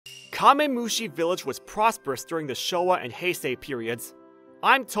Kamemushi village was prosperous during the Showa and Heisei periods.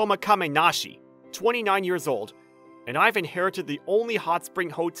 I'm Toma Kamenashi, 29 years old, and I've inherited the only hot spring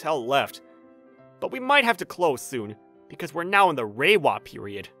hotel left. But we might have to close soon, because we're now in the Reiwa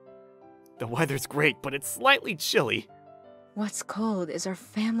period. The weather's great, but it's slightly chilly. What's cold is our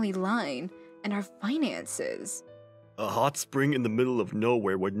family line and our finances. A hot spring in the middle of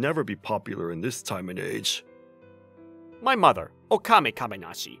nowhere would never be popular in this time and age. My mother, Okame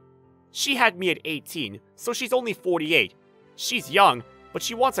Kamenashi. She had me at 18, so she's only 48. She's young, but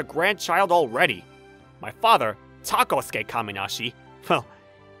she wants a grandchild already. My father, Takosuke Kamenashi, well,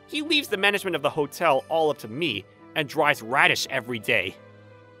 he leaves the management of the hotel all up to me and dries radish every day.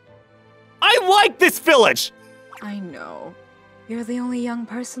 I like this village! I know. You're the only young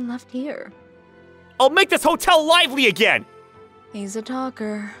person left here. I'll make this hotel lively again! He's a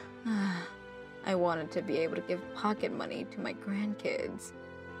talker. I wanted to be able to give pocket money to my grandkids.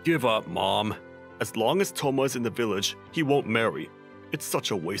 Give up, Mom. As long as Toma's in the village, he won't marry. It's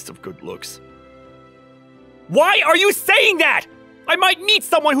such a waste of good looks. Why are you saying that? I might meet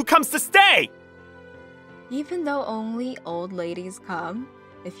someone who comes to stay! Even though only old ladies come,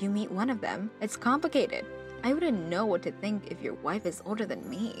 if you meet one of them, it's complicated. I wouldn't know what to think if your wife is older than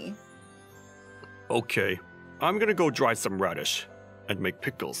me. Okay, I'm gonna go dry some radish and make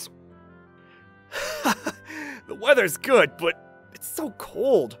pickles. The weather's good, but it's so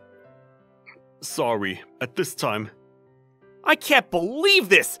cold. Sorry, at this time. I can't believe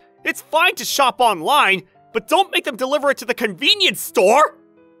this! It's fine to shop online, but don't make them deliver it to the convenience store!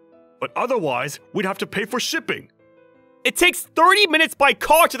 But otherwise, we'd have to pay for shipping. It takes 30 minutes by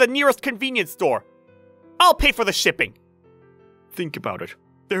car to the nearest convenience store. I'll pay for the shipping. Think about it.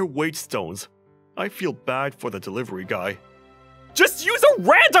 They're weight stones. I feel bad for the delivery guy. Just use a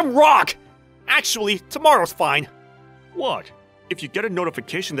random rock! Actually, tomorrow's fine. What? If you get a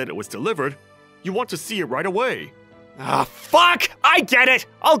notification that it was delivered, you want to see it right away. Ah, fuck! I get it!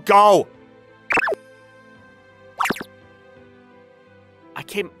 I'll go! I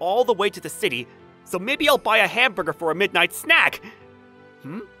came all the way to the city, so maybe I'll buy a hamburger for a midnight snack.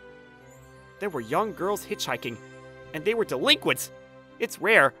 There were young girls hitchhiking, and they were delinquents. It's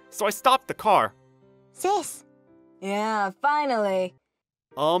rare, so I stopped the car. Sis. Yeah, finally.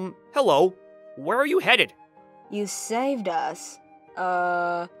 Hello. Where are you headed? You saved us.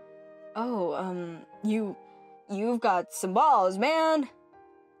 You've got some balls, man.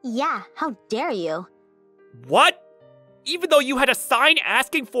 Yeah, how dare you? What? Even though you had a sign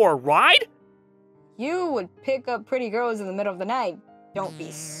asking for a ride? You would pick up pretty girls in the middle of the night. Don't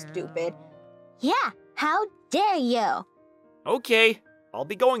be stupid. Yeah, how dare you? Okay, I'll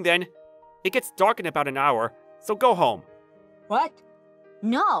be going then. It gets dark in about an hour, so go home. What?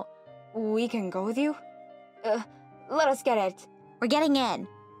 No, We can go with you? Let us get it. we're getting in.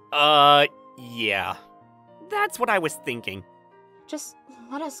 Yeah. That's what I was thinking. Just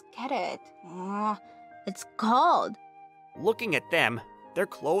let us get it. It's cold. Looking at them, their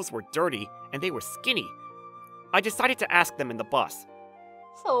clothes were dirty and they were skinny. I decided to ask them in the bus.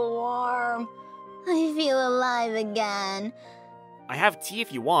 So warm. I feel alive again. I have tea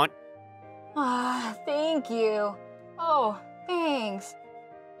if you want. Thank you. Oh, thanks.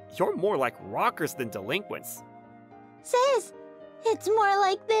 You're more like rockers than delinquents. Sis, it's more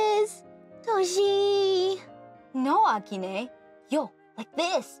like this. Toshi. No, Akine. Yo, like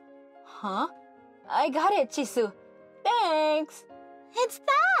this. Huh? I got it, Chisu. Thanks. It's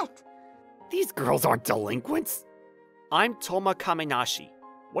that. These girls aren't delinquents. I'm Toma Kamenashi.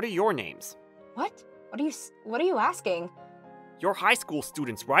 What are your names? What? What are you asking? You're high school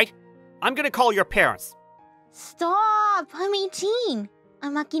students, right? I'm gonna call your parents. Stop. I'm 18.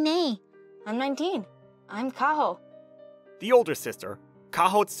 I'm Akine. I'm 19. I'm Kaho. The older sister,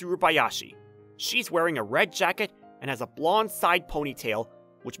 Kaho Tsurubayashi. She's wearing a red jacket and has a blonde side ponytail,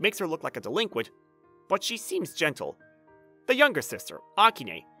 which makes her look like a delinquent, but she seems gentle. The younger sister,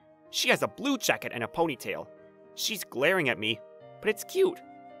 Akine. She has a blue jacket and a ponytail. She's glaring at me, but it's cute.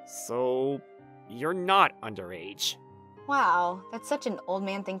 So, you're not underage. Wow, that's such an old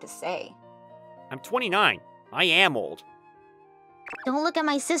man thing to say. I'm 29. I am old. Don't look at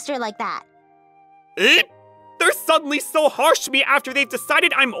my sister like that. They're suddenly so harsh to me after they've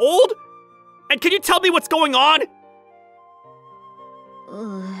decided I'm old? And can you tell me what's going on?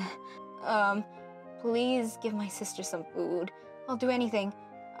 Please give my sister some food. I'll do anything.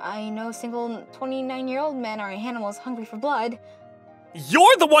 I know single 29-year-old men are animals hungry for blood.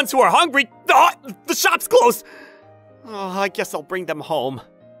 You're the ones who are hungry! The shop's closed! I guess I'll bring them home.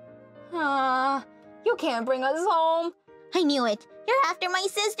 You can't bring us home. I knew it. You're after my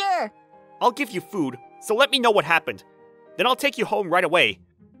sister. I'll give you food, so let me know what happened. Then I'll take you home right away.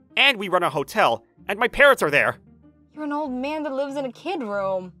 And we run a hotel, and my parents are there. You're an old man that lives in a kid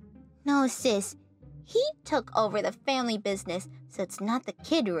room. No, sis. He took over the family business, so it's not the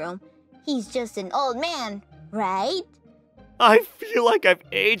kid room. He's just an old man, right? I feel like I've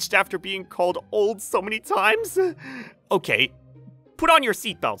aged after being called old so many times. Okay, put on your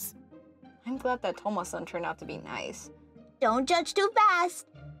seatbelts. I'm glad that Toma-san turned out to be nice. Don't judge too fast.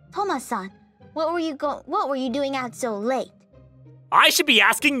 Toma-san, what were you doing out so late? I should be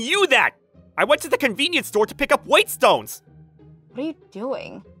asking you that! I went to the convenience store to pick up weight stones! What are you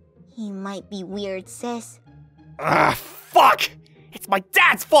doing? He might be weird, sis. Ugh, fuck! It's my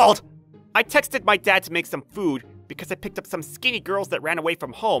dad's fault! I texted my dad to make some food because I picked up some skinny girls that ran away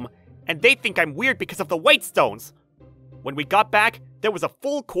from home, and they think I'm weird because of the weight stones. When we got back, there was a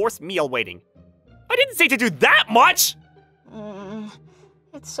full-course meal waiting. I didn't say to do that much!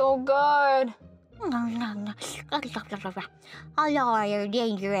 It's so good. Hello, your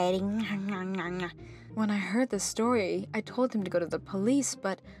danger rating. When I heard the story, I told him to go to the police,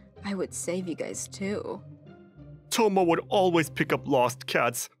 but I would save you guys too. Toma would always pick up lost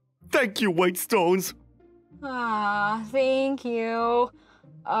cats. Thank you, White Stones. Ah, thank you.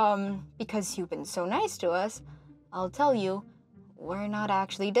 Because you've been so nice to us, I'll tell you, we're not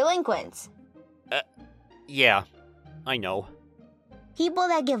actually delinquents. Yeah, I know. People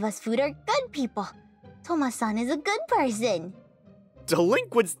that give us food are good people. Toma-san is a good person.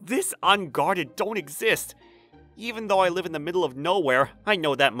 Delinquents this unguarded don't exist. Even though I live in the middle of nowhere, I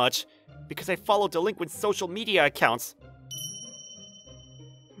know that much, because I follow delinquent social media accounts.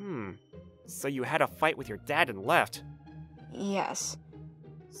 So you had a fight with your dad and left. Yes.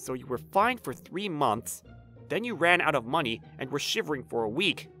 So you were fine for 3 months, then you ran out of money and were shivering for a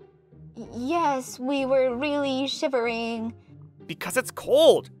week. Yes, we were really shivering. Because it's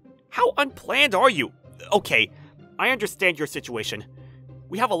cold! How unplanned are you? Okay, I understand your situation.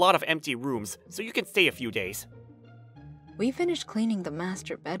 We have a lot of empty rooms, so you can stay a few days. We finished cleaning the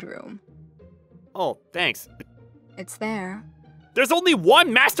master bedroom. Oh, thanks. It's there. There's only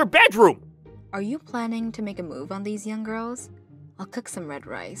one master bedroom! Are you planning to make a move on these young girls? I'll cook some red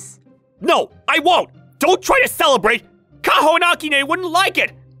rice. No, I won't! Don't try to celebrate! Kaho and Akine wouldn't like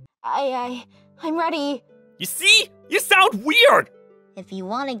it! I'm ready. You see? You sound weird! If you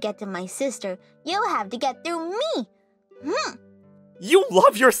want to get to my sister, you'll have to get through me. You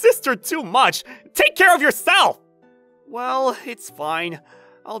love your sister too much! Take care of yourself! Well, it's fine.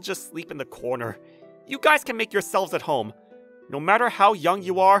 I'll just sleep in the corner. You guys can make yourselves at home. No matter how young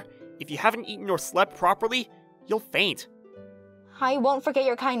you are, if you haven't eaten or slept properly, you'll faint. I won't forget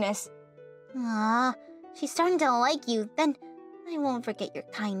your kindness. Ah, she's starting to like you, then I won't forget your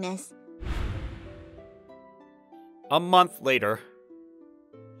kindness. A month later.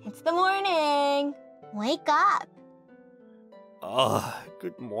 It's the morning. Wake up.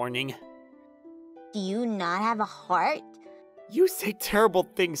 Good morning. Do you not have a heart? You say terrible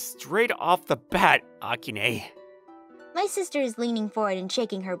things straight off the bat, Akine. My sister is leaning forward and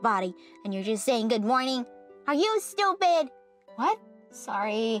shaking her body, and you're just saying good morning? Are you stupid? What?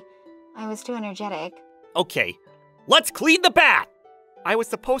 Sorry, I was too energetic. Okay, let's clean the bath! I was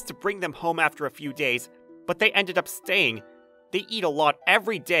supposed to bring them home after a few days, but they ended up staying. They eat a lot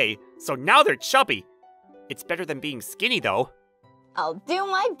every day, so now they're chubby. It's better than being skinny, though. I'll do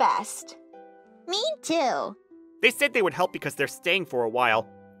my best. Me too. They said they would help because they're staying for a while,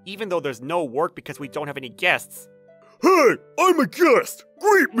 even though there's no work because we don't have any guests. Hey, I'm a guest.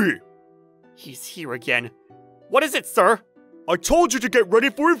 Greet me. He's here again. What is it, sir? I told you to get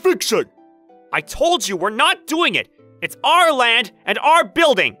ready for eviction. I told you we're not doing it. It's our land and our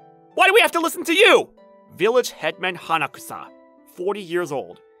building. Why do we have to listen to you? Village headman Hanakusa, 40 years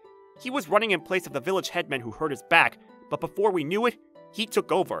old. He was running in place of the village headman who hurt his back, but before we knew it, he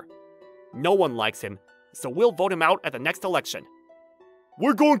took over. No one likes him, so we'll vote him out at the next election.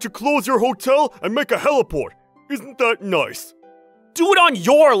 We're going to close your hotel and make a heliport. Isn't that nice? Do it on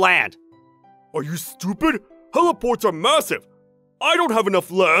your land! Are you stupid? Heliports are massive. I don't have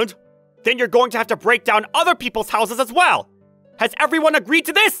enough land. Then you're going to have to break down other people's houses as well. Has everyone agreed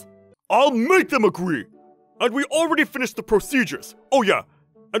to this? I'll make them agree. And we already finished the procedures. Oh yeah,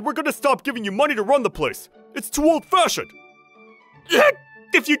 and we're gonna stop giving you money to run the place. It's too old-fashioned.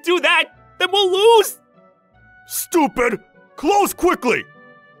 If you do that, then we'll lose! Stupid! Close quickly!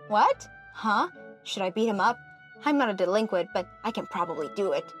 What? Huh? Should I beat him up? I'm not a delinquent, but I can probably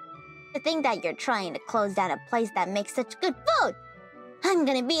do it. To think that you're trying to close down a place that makes such good food. I'm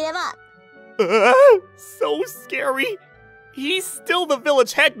gonna beat him up. So scary. He's still the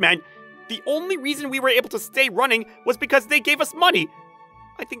village headman. The only reason we were able to stay running was because they gave us money.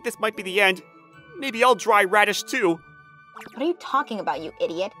 I think this might be the end. Maybe I'll dry radish too. What are you talking about, you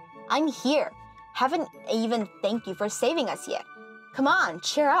idiot? I'm here. Haven't even thanked you for saving us yet. Come on,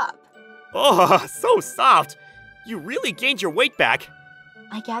 cheer up. Oh, so soft. You really gained your weight back.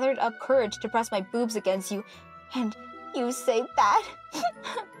 I gathered up courage to press my boobs against you, and you say that?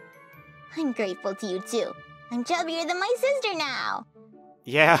 I'm grateful to you too. I'm chubbier than my sister now.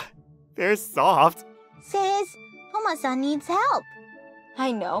 Yeah, they're soft. Sis, Toma-san needs help.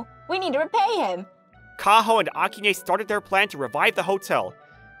 I know. We need to repay him. Kaho and Akine started their plan to revive the hotel,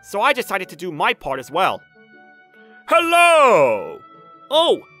 so I decided to do my part as well. Hello!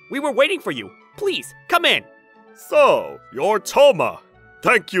 Oh, we were waiting for you. Please, come in. So, you're Toma.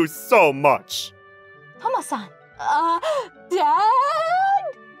 Thank you so much. Toma-san. Dad?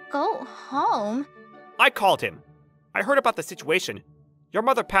 Go home? I called him. I heard about the situation. Your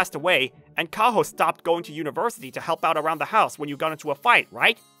mother passed away, and Kaho stopped going to university to help out around the house when you got into a fight,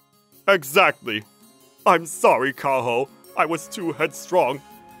 right? Exactly. I'm sorry, Kaho. I was too headstrong.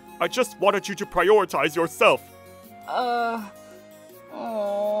 I just wanted you to prioritize yourself. Oh,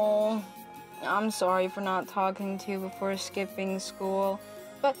 I'm sorry for not talking to you before skipping school,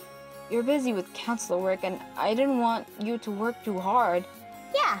 but you're busy with counselor work and I didn't want you to work too hard.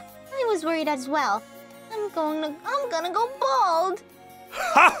 Yeah, I was worried as well. I'm gonna go bald.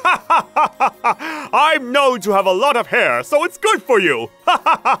 I'm known to have a lot of hair, so it's good for you.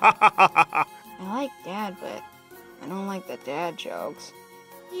 I like Dad, but I don't like the dad jokes.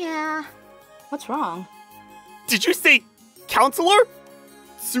 Yeah. What's wrong? Did you say counselor?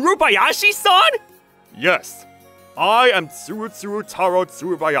 Tsurubayashi-san? Yes, I am Tsurutsuru Taro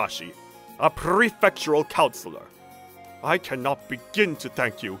Tsurubayashi, a prefectural counselor. I cannot begin to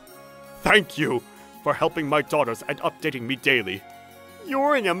thank you. Thank you for helping my daughters and updating me daily.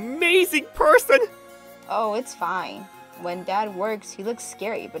 You're an amazing person. Oh, it's fine. When Dad works, he looks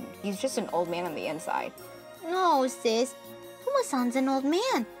scary, but he's just an old man on the inside. No, sis. Toma-san's an old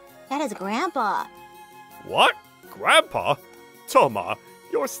man. That is Grandpa. What? Grandpa? Toma,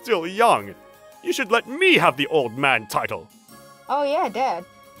 you're still young. You should let me have the old man title. Oh yeah, Dad.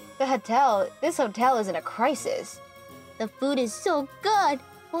 This hotel is in a crisis. The food is so good.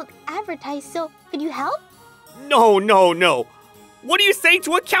 We'll advertise, so could you help? No. What are you saying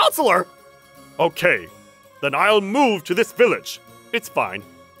to a counselor? Okay, then I'll move to this village. It's fine.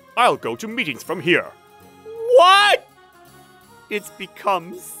 I'll go to meetings from here. What? It's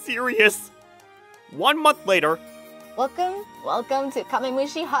become serious. 1 month later. Welcome to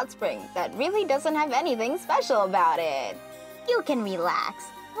Kamemushi Hot Spring. That really doesn't have anything special about it. You can relax.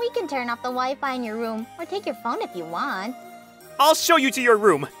 We can turn off the Wi-Fi in your room, or take your phone if you want. I'll show you to your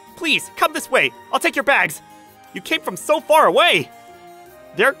room. Please, come this way. I'll take your bags. You came from so far away.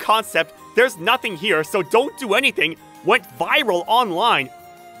 Their concept, there's nothing here, so don't do anything, went viral online.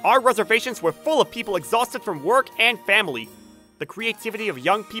 Our reservations were full of people exhausted from work and family. The creativity of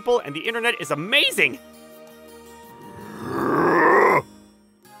young people and the internet is amazing.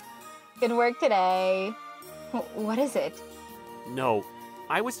 Good work today. What is it? No,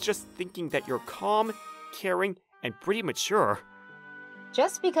 I was just thinking that you're calm, caring, and pretty mature.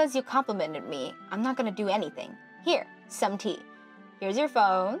 Just because you complimented me, I'm not gonna do anything. Here, some tea. Here's your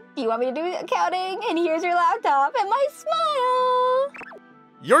phone. Do you want me to do accounting? And here's your laptop and my smile.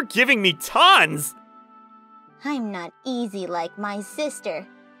 You're giving me tons! I'm not easy like my sister.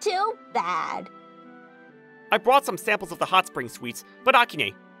 Too bad. I brought some samples of the hot spring sweets, but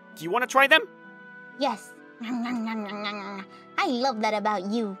Akine, do you want to try them? Yes. I love that about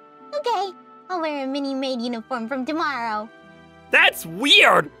you. Okay, I'll wear a mini-maid uniform from tomorrow. That's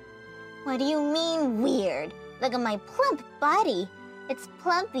weird! What do you mean, weird? Look at my plump body. It's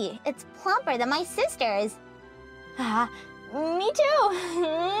plumpy. It's plumper than my sister's. Me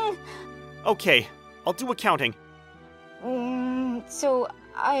too. Okay, I'll do accounting. So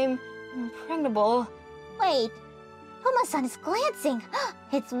I'm impregnable. Wait, Toma-san is glancing.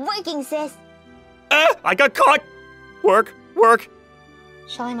 It's working, sis. I got caught! Work.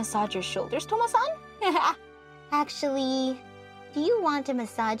 Shall I massage your shoulders, Toma-san? Actually, do you want to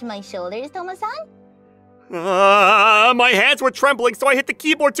massage my shoulders, Toma-san? My hands were trembling, so I hit the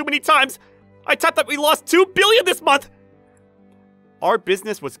keyboard too many times. I typed that we lost 2 billion this month. Our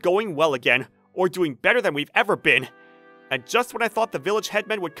business was going well again, or doing better than we've ever been. And just when I thought the village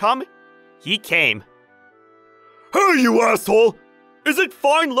headman would come, he came. Hey, you asshole! Is it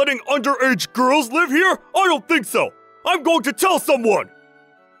fine letting underage girls live here? I don't think so. I'm going to tell someone.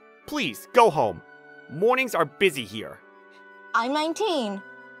 Please, go home. Mornings are busy here. I'm 19.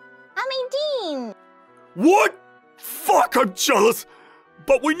 I'm 18. What? Fuck, I'm jealous.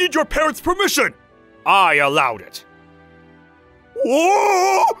 But we need your parents' permission. I allowed it.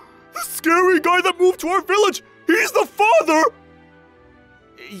 Whoa! The scary guy that moved to our village! He's the father!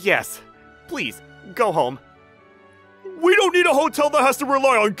 Yes. Please, go home. We don't need a hotel that has to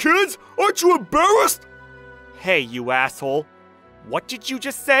rely on kids! Aren't you embarrassed? Hey, you asshole. What did you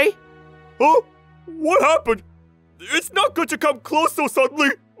just say? Huh? What happened? It's not good to come close so suddenly!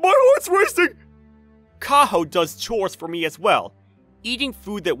 My heart's racing! Kaho does chores for me as well. Eating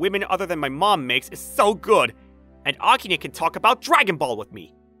food that women other than my mom makes is so good. And Akine can talk about Dragon Ball with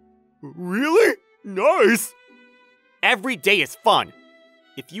me. Really? Nice! Every day is fun.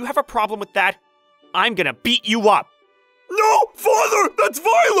 If you have a problem with that, I'm gonna beat you up. No! Father! That's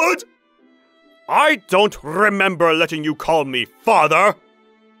violent! I don't remember letting you call me father!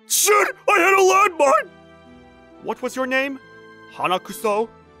 Shit! I had a landmine! What was your name? Hanakuso?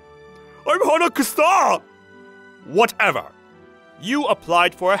 I'm Hanakusa! Whatever. You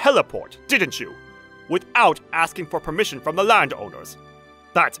applied for a heliport, didn't you? Without asking for permission from the landowners.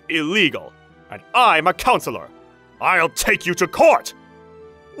 That's illegal. And I'm a counselor. I'll take you to court!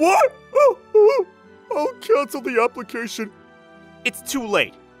 What? I'll cancel the application. It's too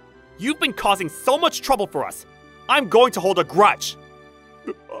late. You've been causing so much trouble for us. I'm going to hold a grudge.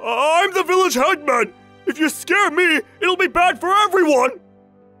 I'm the village headman! If you scare me, it'll be bad for everyone!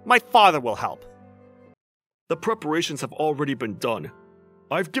 My father will help. The preparations have already been done.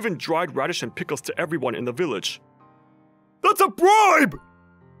 I've given dried radish and pickles to everyone in the village. That's a bribe!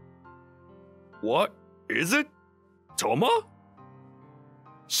 What? Is it? Toma?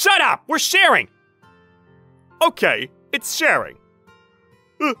 Shut up! We're sharing! Okay, it's sharing.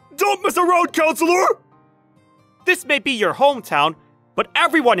 Don't mess around, counselor! This may be your hometown, but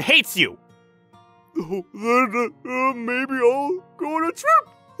everyone hates you! Oh, then maybe I'll go on a trip!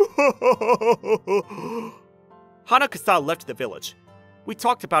 Hanakusa left the village. We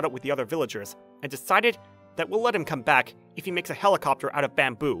talked about it with the other villagers, and decided that we'll let him come back if he makes a helicopter out of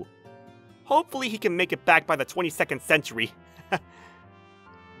bamboo. Hopefully he can make it back by the 22nd century.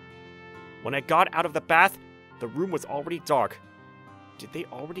 When I got out of the bath, the room was already dark. Did they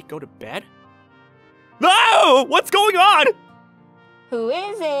already go to bed? No! What's going on? Who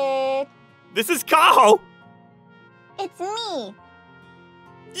is it? This is Kaho! It's me.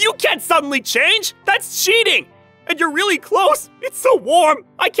 You can't suddenly change! That's cheating! And you're really close! It's so warm!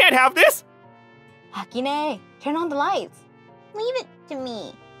 I can't have this! Akine, turn on the lights. Leave it to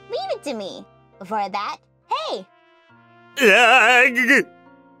me. Leave it to me. Before that, hey!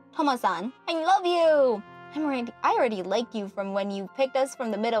 Toma-san, I love you! I already like you from when you picked us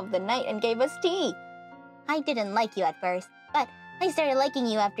from the middle of the night and gave us tea. I didn't like you at first, but I started liking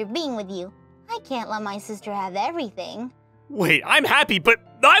you after being with you. I can't let my sister have everything. Wait, I'm happy, but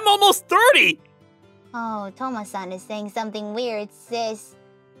I'm almost 30! Oh, Toma-san is saying something weird, sis.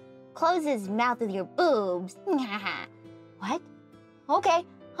 Close his mouth with your boobs. What? Okay,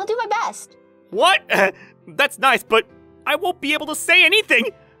 I'll do my best. What? That's nice, but I won't be able to say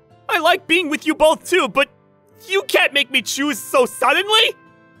anything! I like being with you both too, but you can't make me choose so suddenly!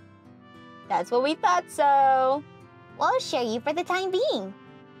 That's what we thought so. We'll share you for the time being.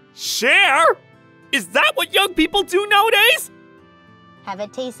 Share? Is that what young people do nowadays? Have a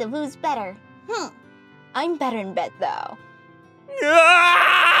taste of who's better. I'm better in bed though.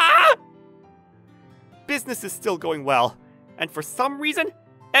 Ah! Business is still going well, and for some reason,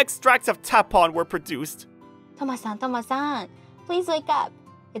 extracts of Tapon were produced. Toma-san, please wake up.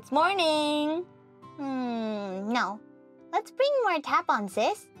 It's morning. No. Let's bring more tap on,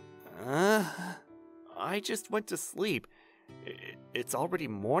 sis. I just went to sleep. It's already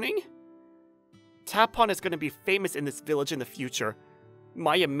morning? Tapon is going to be famous in this village in the future.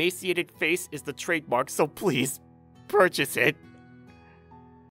 My emaciated face is the trademark, so please, purchase it.